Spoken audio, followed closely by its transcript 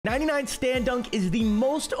99 stand dunk is the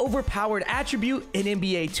most overpowered attribute in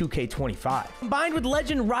NBA 2K25. Combined with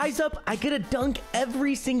Legend Rise Up, I get a dunk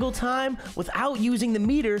every single time without using the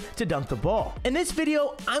meter to dunk the ball. In this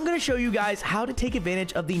video, I'm going to show you guys how to take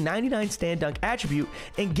advantage of the 99 stand dunk attribute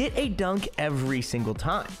and get a dunk every single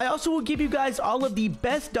time. I also will give you guys all of the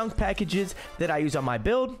best dunk packages that I use on my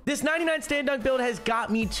build. This 99 stand dunk build has got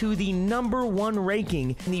me to the #1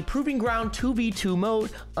 ranking in the Proving Ground 2v2 mode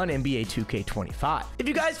on NBA 2K25. If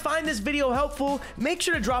you guys find this video helpful, make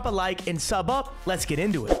sure to drop a like and sub up. Let's get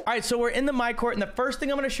into it. All right, so we're in the my court, and the first thing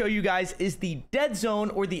I'm going to show you guys is the dead zone,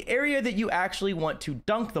 or the area that you actually want to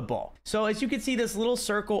dunk the ball. So as you can see, this little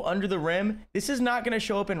circle under the rim, this is not going to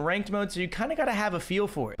show up in ranked mode, so you kind of got to have a feel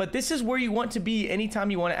for it. But this is where you want to be anytime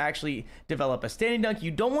you want to actually develop a standing dunk.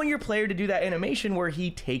 You don't want your player to do that animation where he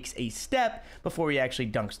takes a step before he actually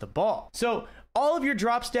dunks the ball. So all of your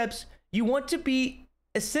drop steps, you want to be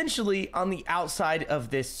essentially on the outside of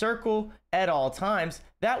this circle at all times.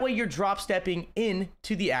 That way you're drop stepping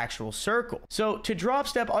into the actual circle. So to drop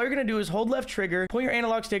step, all you're gonna do is hold left trigger, point your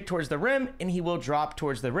analog stick towards the rim, and he will drop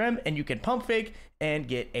towards the rim, and you can pump fake and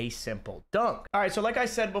get a simple dunk. All right, so like I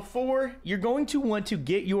said before, you're going to want to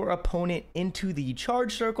get your opponent into the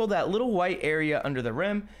charge circle, that little white area under the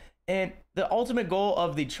rim. And the ultimate goal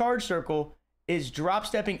of the charge circle is drop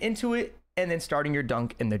stepping into it and then starting your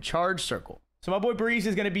dunk in the charge circle. So my boy Breeze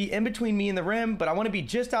is going to be in between me and the rim, but I want to be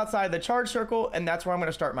just outside the charge circle, and that's where I'm going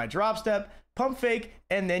to start my drop step, pump fake,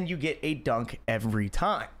 and then you get a dunk every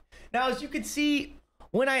time. Now, as you can see,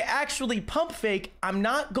 when I actually pump fake, I'm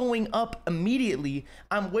not going up immediately.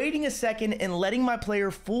 I'm waiting a second and letting my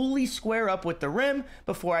player fully square up with the rim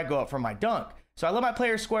before I go up for my dunk. So I let my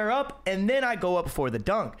player square up, and then I go up for the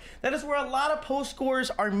dunk. That is where a lot of post scorers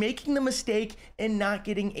are making the mistake and not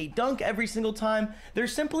getting a dunk every single time. They're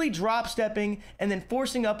simply drop stepping and then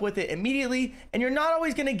forcing up with it immediately, and you're not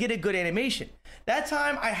always going to get a good animation. That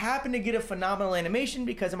time I happen to get a phenomenal animation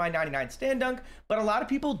because of my 99 stand dunk, but a lot of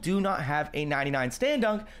people do not have a 99 stand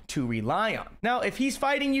dunk to rely on. Now, if he's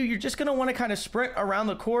fighting you, you're just going to want to kind of sprint around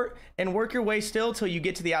the court and work your way still till you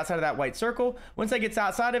get to the outside of that white circle. Once I get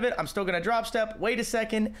outside of it, I'm still going to drop step, wait a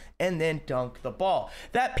second, and then dunk the ball.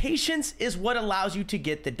 That patience is what allows you to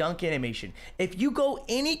get the dunk animation. If you go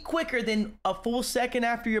any quicker than a full second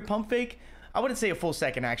after your pump fake, I wouldn't say a full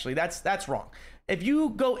second actually, that's wrong. If you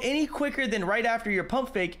go any quicker than right after your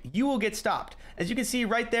pump fake, you will get stopped. As you can see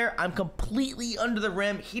right there, I'm completely under the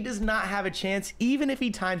rim. He does not have a chance, even if he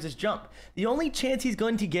times his jump. The only chance he's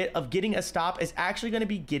going to get of getting a stop is actually going to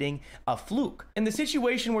be getting a fluke. In the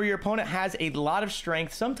situation where your opponent has a lot of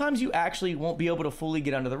strength, sometimes you actually won't be able to fully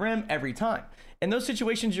get under the rim every time. In those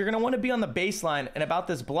situations, you're going to want to be on the baseline and about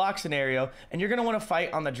this block scenario, and you're going to want to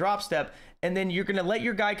fight on the drop step, and then you're going to let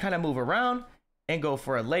your guy kind of move around and go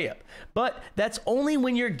for a layup. But that's only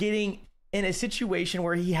when you're getting in a situation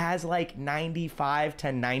where he has like 95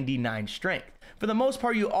 to 99 strength. For the most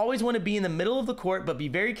part, you always want to be in the middle of the court, but be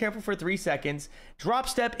very careful for 3 seconds. Drop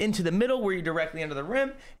step into the middle where you're directly under the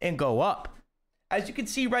rim and go up. As you can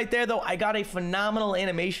see right there, though, I got a phenomenal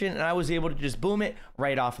animation and I was able to just boom it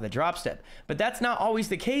right off of the drop step. But that's not always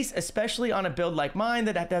the case, especially on a build like mine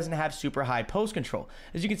that doesn't have super high post control.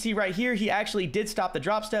 As you can see right here, he actually did stop the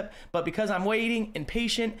drop step, but because I'm waiting and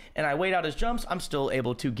patient and I wait out his jumps, I'm still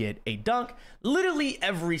able to get a dunk literally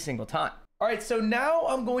every single time. All right, so now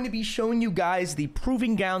I'm going to be showing you guys the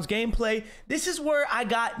Proving Grounds gameplay. This is where I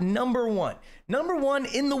got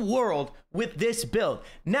 #1 in the world with this build.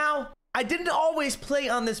 Now, I didn't always play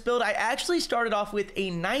on this build. I actually started off with a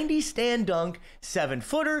 90 stand dunk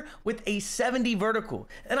 7-footer with a 70 vertical.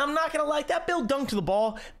 And I'm not gonna lie, that build dunked the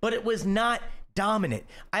ball, but it was not dominant.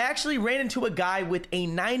 I actually ran into a guy with a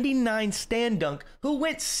 99 stand dunk who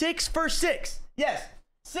went 6 for 6. Yes,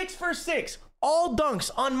 6 for 6. All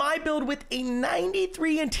dunks on my build with a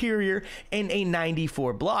 93 interior and a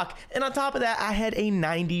 94 block. And on top of that, I had a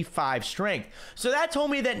 95 strength. So that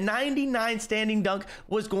told me that 99 standing dunk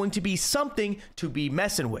was going to be something to be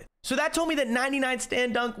messing with. So that told me that 99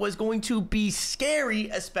 stand dunk was going to be scary,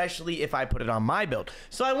 especially if I put it on my build.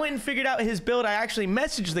 So I went and figured out his build. I actually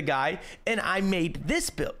messaged the guy and I made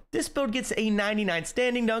this build. This build gets a 99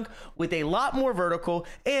 standing dunk with a lot more vertical,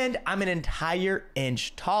 and I'm an entire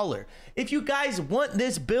inch taller. If you guys want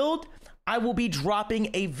this build, I will be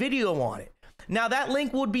dropping a video on it. Now that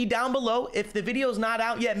link would be down below. If the video is not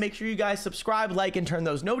out yet, make sure you guys subscribe, like, and turn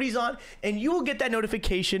those noties on, and you will get that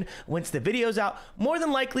notification once the video's out. More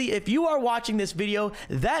than likely, if you are watching this video,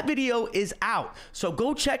 that video is out. So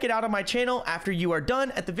go check it out on my channel after you are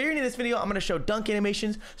done. At the very end of this video, I'm going to show dunk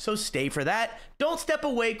animations, so stay for that. Don't step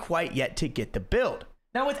away quite yet to get the build.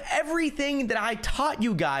 Now, with everything that I taught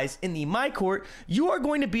you guys in the My Court, you are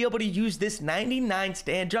going to be able to use this 99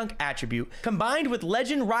 stand dunk attribute combined with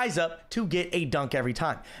Legend Rise Up to get a dunk every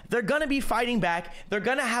time. They're going to be fighting back. They're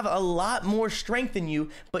going to have a lot more strength than you,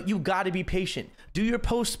 but you got to be patient. Do your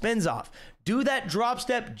post spins off. Do that drop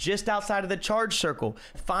step just outside of the charge circle.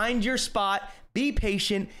 Find your spot, be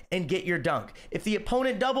patient, and get your dunk. If the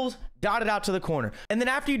opponent doubles, dot it out to the corner. And then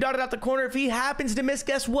after you dot it out the corner, if he happens to miss,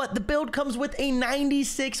 guess what? The build comes with a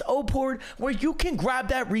 96 overpowered where you can grab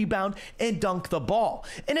that rebound and dunk the ball.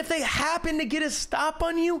 And if they happen to get a stop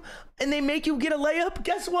on you and they make you get a layup,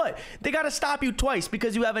 guess what? They got to stop you twice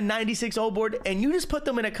because you have a 96 overboard and you just put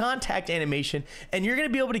them in a contact animation and you're going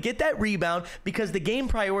to be able to get that rebound because the game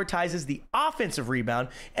prioritizes the offensive rebound,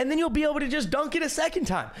 and then you'll be able to just dunk it a second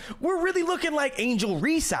time. We're really looking like Angel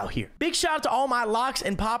Reese out here. Big shout out to all my locks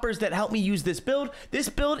and poppers that help me use this build. This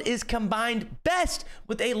build is combined best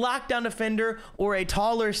with a lockdown defender or a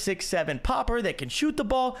taller 6'7" popper that can shoot the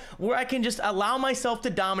ball, where I can just allow myself to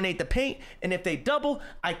dominate the paint, and if they double,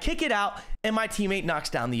 I kick it out and my teammate knocks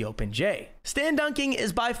down the open J. Stand dunking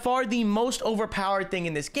is by far the most overpowered thing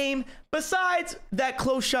in this game, besides that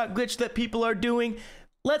close shot glitch that people are doing.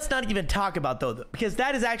 Let's not even talk about though, because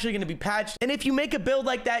that is actually going to be patched. And if you make a build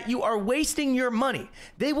like that, you are wasting your money.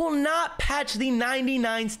 They will not patch the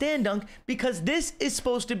 99 stand dunk because this is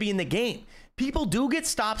supposed to be in the game. People do get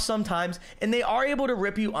stopped sometimes, and they are able to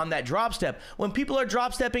rip you on that drop step. When people are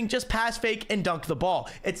drop stepping, just pass fake and dunk the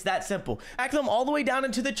ball. It's that simple. Back them all the way down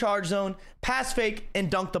into the charge zone, pass fake,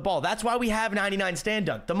 and dunk the ball. That's why we have 99 stand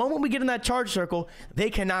dunk. The moment we get in that charge circle,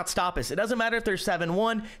 they cannot stop us. It doesn't matter if they're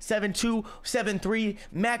 7'1", 7'2", 7'3",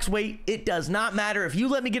 max weight. It does not matter. If you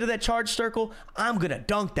let me get to that charge circle, I'm going to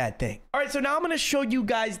dunk that thing. All right, so now I'm going to show you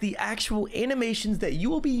guys the actual animations that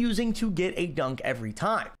you will be using to get a dunk every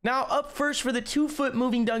time. Now, up first for the 2-foot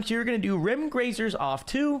moving dunks, you're going to do rim grazers off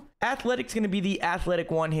 2. Athletic's going to be the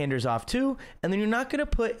athletic one-handers off 2. And then you're not going to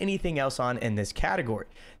put anything else on in this category.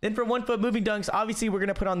 Then for 1-foot moving dunks, obviously we're going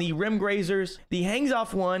to put on the rim grazers, the hangs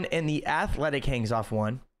off 1, and the athletic hangs off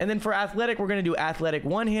 1. And then for athletic, we're going to do athletic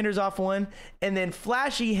one-handers off 1, and then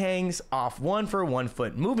flashy hangs off 1 for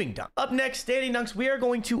 1-foot moving dunk. Up next, standing dunks, we are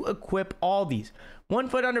going to equip all these.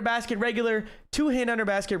 1-foot under basket regular, 2-hand under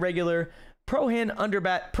basket regular, pro under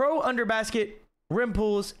basket rim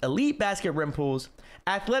pulls, elite basket rim pulls.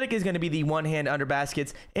 Athletic is going to be the 1-hand under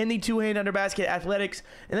baskets and the 2-hand under basket athletics.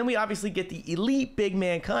 And then we obviously get the elite big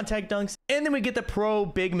man contact dunks, and then we get the pro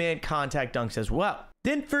big man contact dunks as well.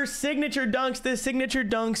 Then for signature dunks, the signature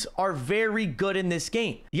dunks are very good in this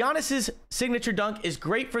game. Giannis's signature dunk is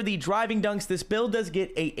great for the driving dunks. This build does get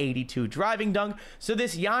a 82 driving dunk, so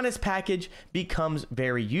this Giannis package becomes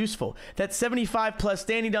very useful. That 75 plus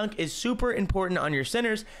standing dunk is super important on your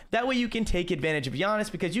centers. That way you can take advantage of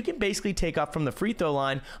Giannis because you can basically take off from the free throw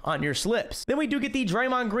line on your slips. Then we do get the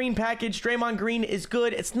Draymond Green package. Draymond Green is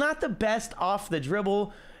good. It's not the best off the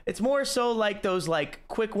dribble. It's more so like those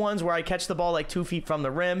quick ones where I catch the ball 2 feet from the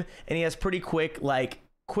rim, and he has pretty quick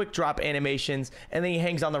quick drop animations, and then he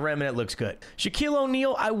hangs on the rim and it looks good. Shaquille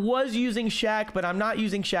O'Neal, I was using Shaq, but I'm not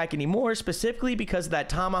using Shaq anymore, specifically because of that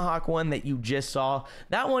tomahawk one that you just saw.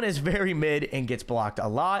 That one is very mid and gets blocked a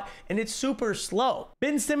lot, and it's super slow.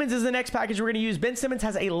 Ben Simmons is the next package we're going to use. Ben Simmons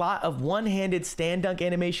has a lot of one-handed stand dunk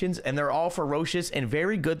animations, and they're all ferocious and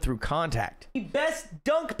very good through contact. The best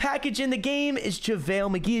dunk package in the game is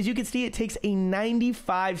JaVale McGee. As you can see, it takes a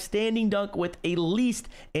 95 standing dunk with at least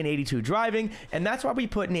an 82 driving, and that's why we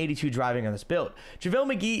put an 82 driving on this build.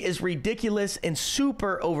 JaVale McGee is ridiculous and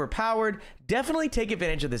super overpowered. Definitely take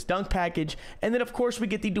advantage of this dunk package. And then of course we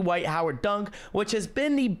get the Dwight Howard dunk, which has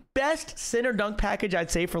been the best center dunk package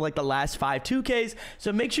I'd say for the last 5 2Ks.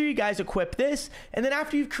 So make sure you guys equip this, and then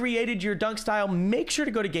after you've created your dunk style, make sure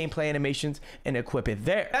to go to gameplay animations and equip it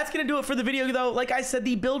there. That's gonna do it for the video though. Like I said,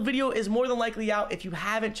 the build video is more than likely out. If you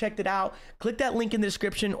haven't checked it out, click that link in the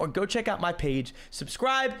description or go check out my page.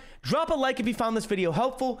 Subscribe, drop a like if you found this video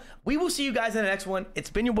helpful. We will see you guys in the next one. It's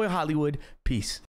been your boy Hollywood. Peace.